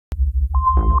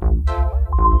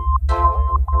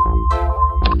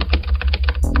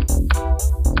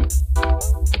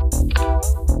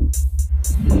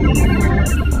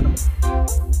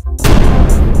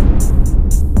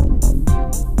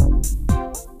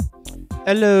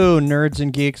Hello nerds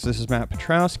and geeks, this is Matt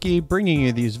Petrowski bringing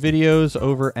you these videos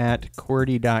over at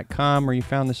Qwerty.com, where you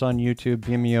found this on YouTube,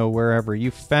 Vimeo, wherever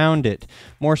you found it.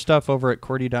 More stuff over at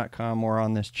Qwerty.com or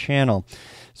on this channel.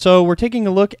 So we're taking a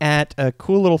look at a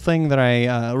cool little thing that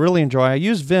I really enjoy. I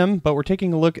use Vim, but we're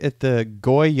taking a look at the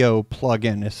Goyo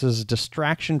plugin. This is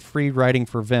distraction-free writing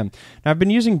for Vim. Now I've been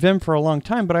using Vim for a long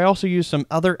time, but I also use some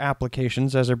other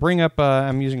applications. As I bring up,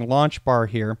 I'm using Launchbar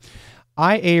here.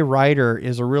 IA Writer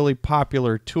is a really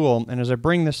popular tool, and as I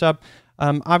bring this up,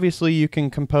 obviously you can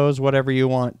compose whatever you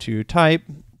want to type.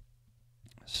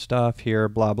 Stuff here,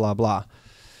 blah, blah, blah.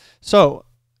 So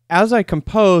as I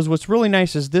compose, what's really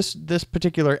nice is this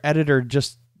particular editor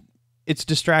it's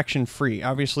distraction free.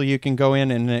 Obviously you can go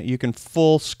in and you can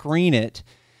full screen it.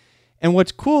 And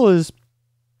what's cool is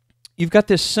you've got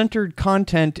this centered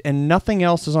content and nothing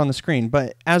else is on the screen.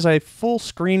 But as I full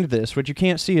screened this, what you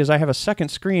can't see is I have a second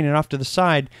screen, and off to the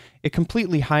side, it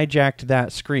completely hijacked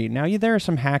that screen. Now, there are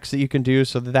some hacks that you can do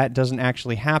so that that doesn't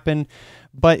actually happen,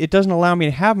 but it doesn't allow me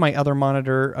to have my other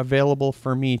monitor available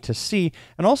for me to see.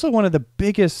 And also, one of the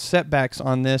biggest setbacks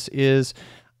on this is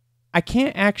I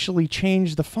can't actually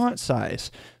change the font size.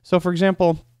 So for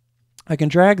example, I can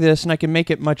drag this and I can make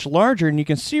it much larger, and you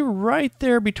can see right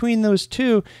there between those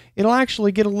two, it'll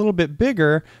actually get a little bit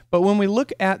bigger. But when we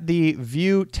look at the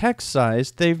view text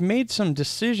size, they've made some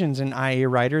decisions in IA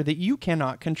Writer that you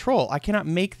cannot control. I cannot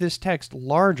make this text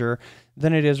larger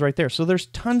than it is right there. So there's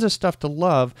tons of stuff to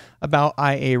love about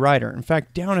IA Writer. In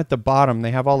fact, down at the bottom,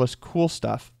 they have all this cool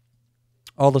stuff.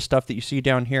 All the stuff that you see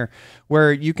down here,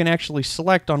 where you can actually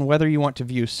select on whether you want to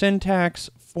view syntax,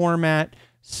 format,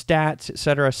 stats,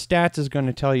 etc. Stats is going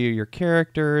to tell you your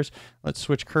characters. Let's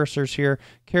switch cursors here.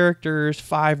 Characters,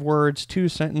 5 words, 2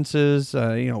 sentences,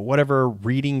 whatever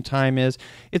reading time is.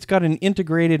 It's got an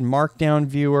integrated markdown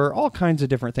viewer, all kinds of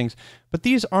different things. But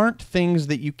these aren't things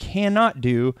that you cannot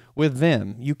do with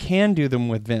Vim. You can do them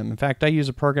with Vim. In fact, I use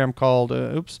a program called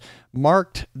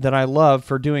Marked that I love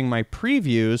for doing my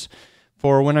previews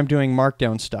for when I'm doing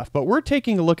markdown stuff. But we're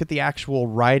taking a look at the actual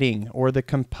writing or the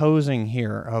composing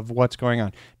here of what's going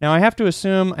on. Now I have to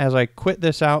assume as I quit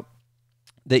this out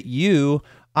that you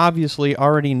obviously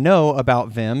already know about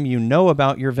Vim, you know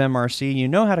about your VimRC, you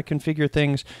know how to configure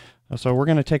things. So we're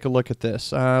going to take a look at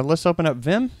this. Let's open up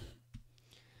Vim.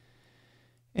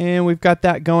 And we've got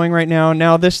that going right now.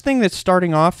 Now this thing that's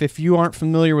starting off, if you aren't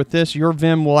familiar with this, your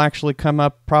Vim will actually come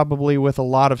up probably with a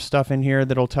lot of stuff in here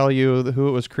that'll tell you who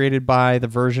it was created by, the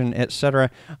version,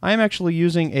 etc. I'm actually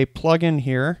using a plugin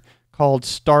here called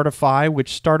Startify,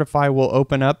 which Startify will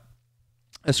open up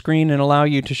a screen and allow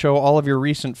you to show all of your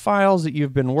recent files that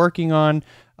you've been working on,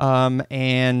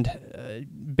 and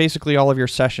basically all of your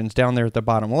sessions down there at the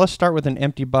bottom. Well, let's start with an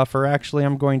empty buffer. Actually,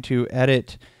 I'm going to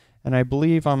edit. And I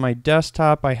believe on my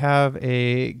desktop I have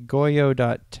a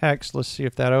goyo.txt. Let's see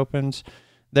if that opens.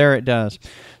 There it does.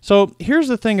 So here's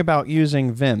the thing about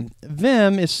using Vim.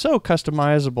 Vim is so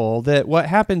customizable that what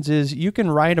happens is you can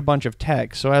write a bunch of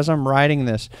text. So as I'm writing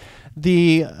this,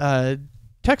 the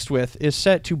text width is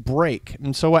set to break.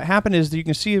 And so what happened is that you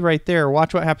can see right there,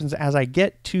 watch what happens as I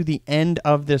get to the end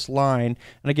of this line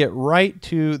and I get right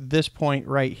to this point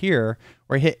right here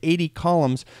where I hit 80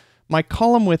 columns. My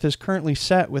column width is currently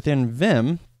set within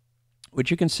Vim, which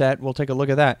you can set, we'll take a look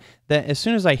at that, that as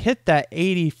soon as I hit that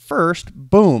 81st,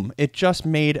 boom, it just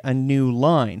made a new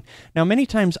line. Now, many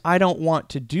times I don't want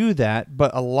to do that,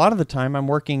 but a lot of the time I'm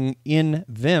working in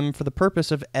Vim for the purpose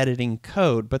of editing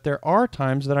code, but there are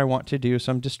times that I want to do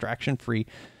some distraction-free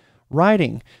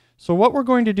writing. So what we're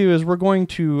going to do is we're going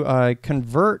to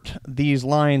convert these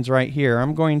lines right here.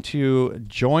 I'm going to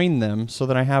join them so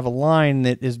that I have a line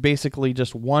that is basically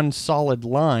just one solid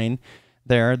line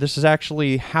there. This is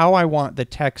actually how I want the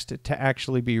text to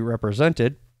actually be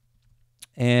represented.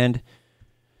 And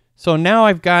so now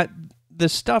I've got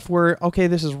this stuff where, okay,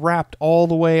 this is wrapped all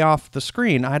the way off the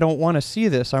screen. I don't want to see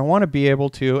this. I want to be able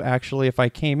to actually, if I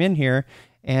came in here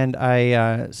and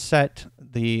I set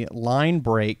the line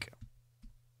break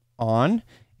on,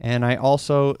 and I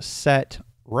also set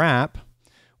wrap,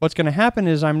 what's going to happen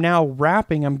is I'm now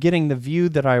wrapping, I'm getting the view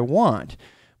that I want.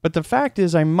 But the fact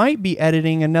is I might be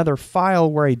editing another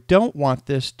file where I don't want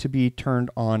this to be turned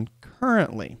on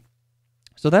currently.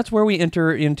 So that's where we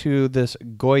enter into this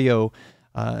Goyo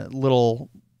little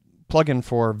plugin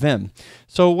for Vim.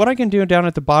 So what I can do down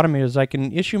at the bottom is I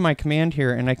can issue my command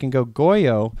here and I can go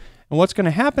Goyo, and what's going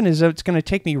to happen is that it's going to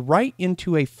take me right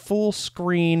into a full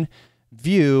screen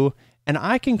view, and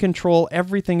I can control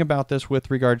everything about this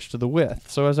with regards to the width.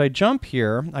 So as I jump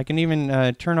here, I can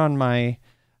even turn on my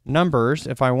numbers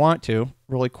if I want to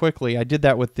really quickly. I did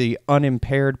that with the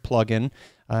unimpaired plugin.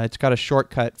 It's got a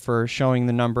shortcut for showing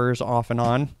the numbers off and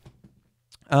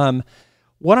on.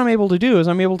 What I'm able to do is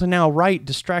I'm able to now write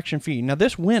distraction free. Now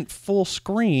this went full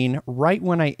screen right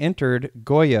when I entered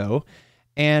Goyo,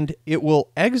 and it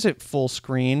will exit full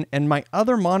screen, and my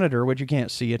other monitor, which you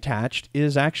can't see attached,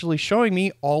 is actually showing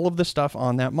me all of the stuff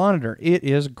on that monitor. It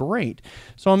is great.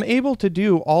 So I'm able to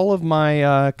do all of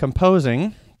my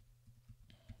composing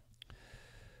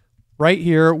right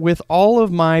here with all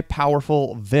of my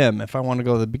powerful Vim. If I want to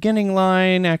go to the beginning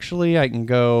line, actually, I can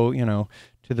go,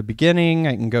 to the beginning,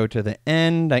 I can go to the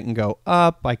end, I can go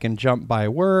up, I can jump by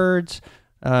words,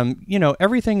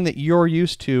 everything that you're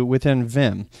used to within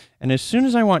Vim. And as soon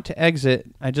as I want to exit,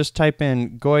 I just type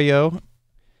in Goyo,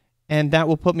 and that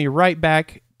will put me right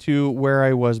back to where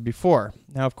I was before.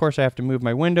 Now, of course, I have to move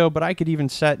my window, but I could even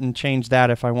set and change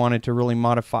that if I wanted to really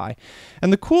modify.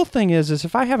 And the cool thing is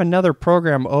if I have another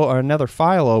program or another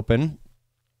file open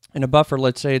in a buffer,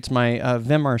 let's say it's my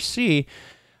vimrc,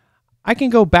 I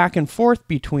can go back and forth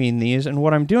between these, and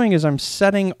what I'm doing is I'm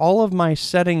setting all of my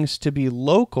settings to be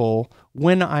local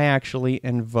when I actually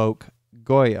invoke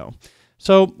Goyo.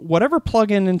 So whatever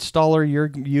plugin installer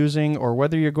you're using, or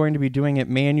whether you're going to be doing it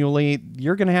manually,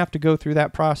 you're going to have to go through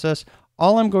that process.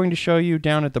 All I'm going to show you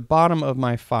down at the bottom of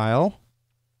my file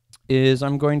is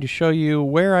I'm going to show you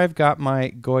where I've got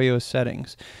my Goyo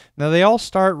settings. Now they all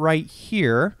start right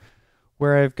here,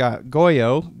 where I've got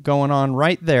Goyo going on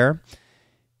right there.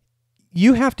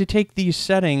 You have to take these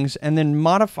settings and then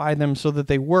modify them so that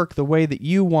they work the way that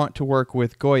you want to work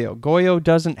with Goyo. Goyo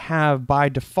doesn't have, by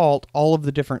default, all of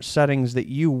the different settings that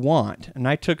you want. And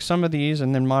I took some of these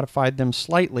and then modified them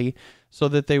slightly so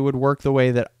that they would work the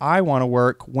way that I want to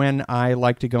work when I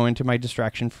like to go into my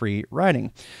distraction-free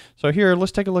writing. So here,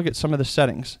 let's take a look at some of the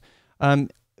settings.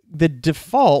 The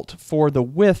default for the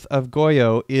width of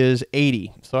Goyo is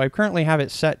 80. So I currently have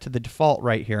it set to the default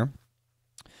right here.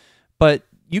 But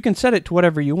you can set it to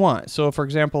whatever you want. So for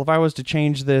example, if I was to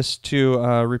change this to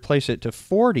replace it to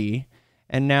 40,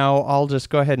 and now I'll just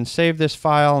go ahead and save this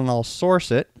file and I'll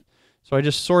source it. So I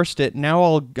just sourced it. Now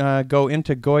I'll go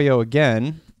into Goyo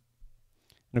again.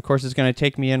 And of course, it's going to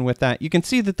take me in with that. You can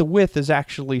see that the width is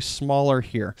actually smaller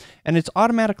here. And it's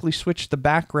automatically switched the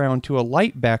background to a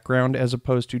light background as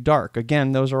opposed to dark.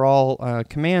 Again, those are all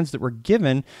commands that were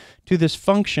given to this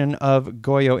function of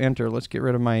Goyo enter. Let's get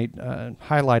rid of my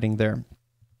highlighting there.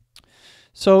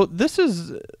 So this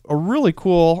is a really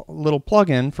cool little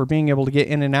plugin for being able to get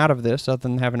in and out of this, other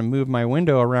than having to move my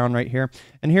window around right here.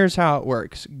 And here's how it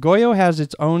works. Goyo has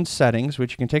its own settings,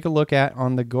 which you can take a look at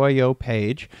on the Goyo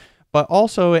page. But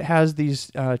also it has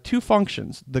these two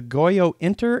functions, the Goyo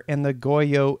enter and the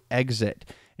Goyo exit.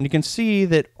 And you can see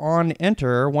that on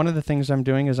enter, one of the things I'm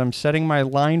doing is I'm setting my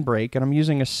line break, and I'm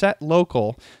using a set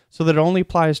local so that it only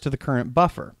applies to the current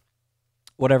buffer,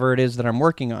 whatever it is that I'm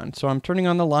working on. So I'm turning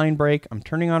on the line break, I'm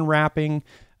turning on wrapping,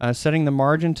 setting the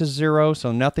margin to 0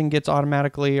 so nothing gets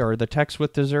automatically, or the text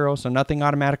width to 0 so nothing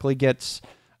automatically gets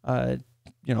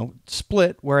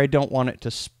split where I don't want it to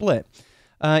split.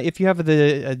 If you have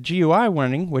the GUI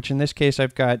running, which in this case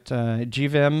I've got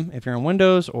GVim if you're on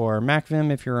Windows, or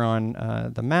MacVim if you're on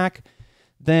the Mac,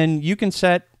 then you can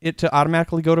set it to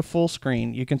automatically go to full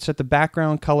screen. You can set the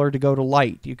background color to go to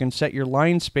light. You can set your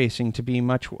line spacing to be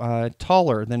much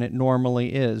taller than it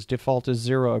normally is. Default is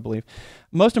 0, I believe.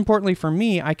 Most importantly for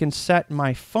me, I can set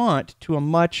my font to a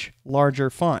much larger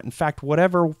font. In fact,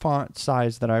 whatever font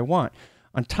size that I want.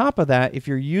 On top of that, if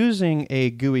you're using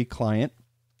a GUI client,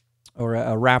 or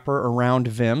a wrapper around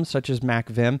Vim, such as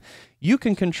MacVim, you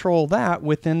can control that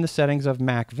within the settings of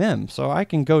MacVim. So I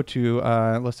can go to,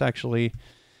 let's actually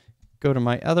go to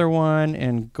my other one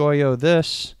and Goyo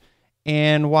this,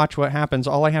 and watch what happens.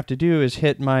 All I have to do is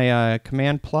hit my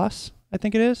Command plus, I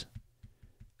think it is,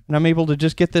 and I'm able to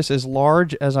just get this as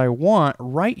large as I want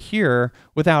right here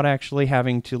without actually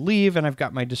having to leave, and I've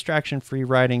got my distraction-free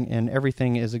writing, and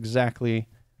everything is exactly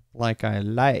like I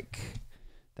like.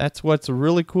 That's what's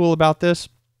really cool about this.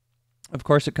 Of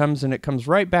course, it comes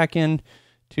right back in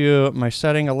to my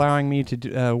setting, allowing me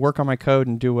to work on my code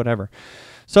and do whatever.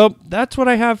 So that's what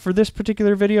I have for this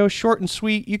particular video. Short and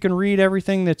sweet. You can read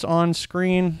everything that's on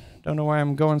screen. Don't know why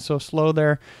I'm going so slow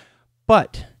there.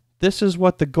 But this is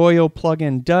what the Goyo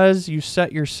plugin does. You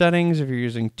set your settings. If you're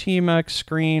using tmux,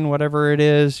 screen, whatever it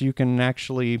is, you can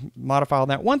actually modify all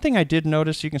that. One thing I did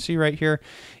notice, you can see right here,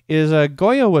 is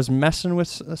Goyo was messing with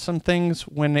some things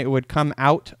when it would come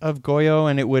out of Goyo,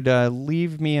 and it would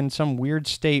leave me in some weird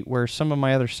state where some of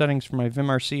my other settings for my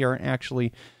vimrc aren't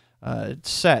actually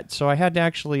set. So I had to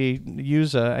actually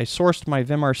use I sourced my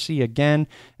vimrc again,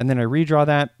 and then I redraw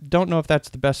that. Don't know if that's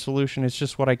the best solution. It's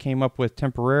just what I came up with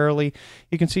temporarily.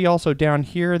 You can see also down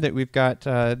here that we've got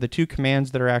the two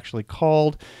commands that are actually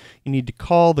called. You need to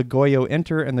call the Goyo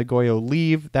enter and the Goyo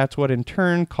leave. That's what in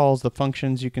turn calls the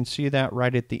functions. You can see that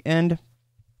right at the end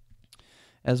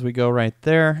as we go right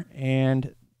there.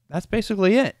 And that's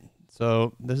basically it.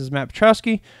 So this is Matt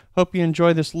Petrowski. Hope you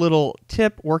enjoy this little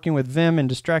tip working with Vim and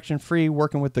distraction-free,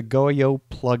 working with the Goyo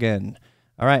plugin.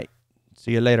 All right,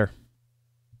 see you later.